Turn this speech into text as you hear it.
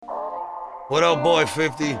What up,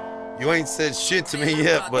 boyfifty? You ain't said shit to me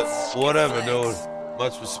yet, but whatever, dude.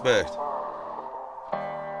 Much respect.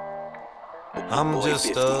 I'm just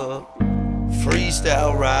a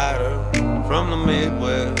freestyle rider from the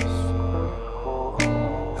Midwest.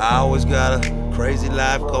 I always got a crazy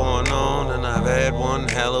life going on, and I've had one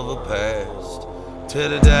hell of a past. To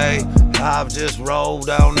today, I've just rolled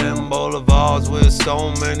down them boulevards with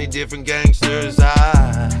so many different gangsters.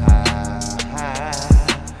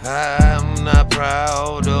 I'm not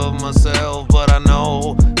proud of myself, but I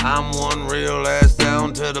know I'm one real ass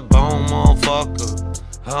down to the bone motherfucker.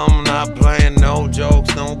 I'm not playing no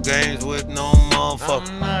jokes, no games with no motherfucker.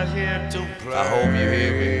 I'm not here to play. I hope you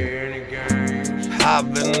hear me.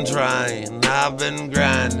 I've been trying, I've been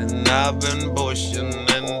grinding, I've been pushing,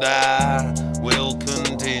 and I will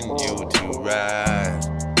continue to ride.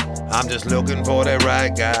 I'm just looking for that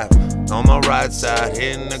right guy on my right side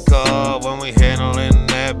in the car when we handling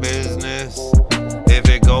that business. If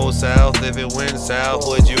it goes south, if it went south,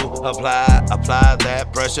 would you apply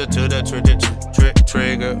that pressure to the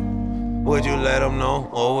trigger? Would you let them know,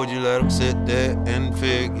 or would you let them sit there and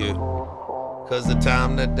figure? Cause the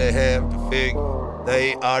time that they have to figure,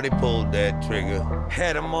 they already pulled that trigger.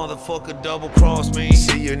 Had a motherfucker double cross me.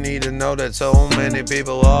 See, you need to know that so many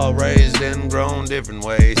people are raised and grown different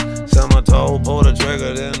ways. Some are told pull the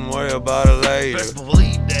trigger, then worry about it later. Best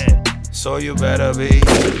believe that. So you better be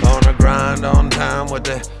on the grind on time with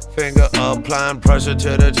the finger applying pressure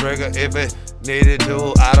to the trigger. If it needed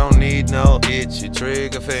to, I don't need no itchy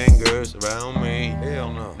trigger fingers around me.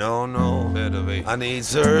 Hell no. No, better be. I need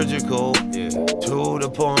surgical, yeah, to the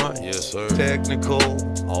point, yes sir. Technical,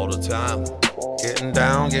 all the time. Getting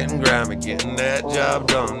down, getting grimy, getting that job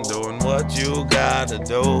done, doing what you gotta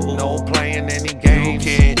do. No playing any games,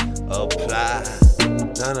 you can't apply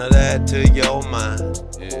none of that to your mind.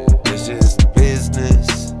 Yeah. This is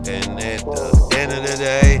business, and at the end of the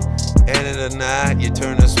day, end of the night, you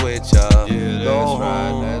turn the switch off. Yeah, go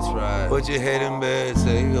home, that's right. Put your head in bed,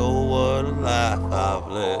 say, oh, what a life I've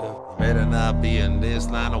lived. Better not be in this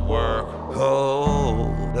line of work.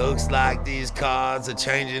 Oh, looks like these cards are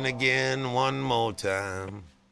changing again one more time.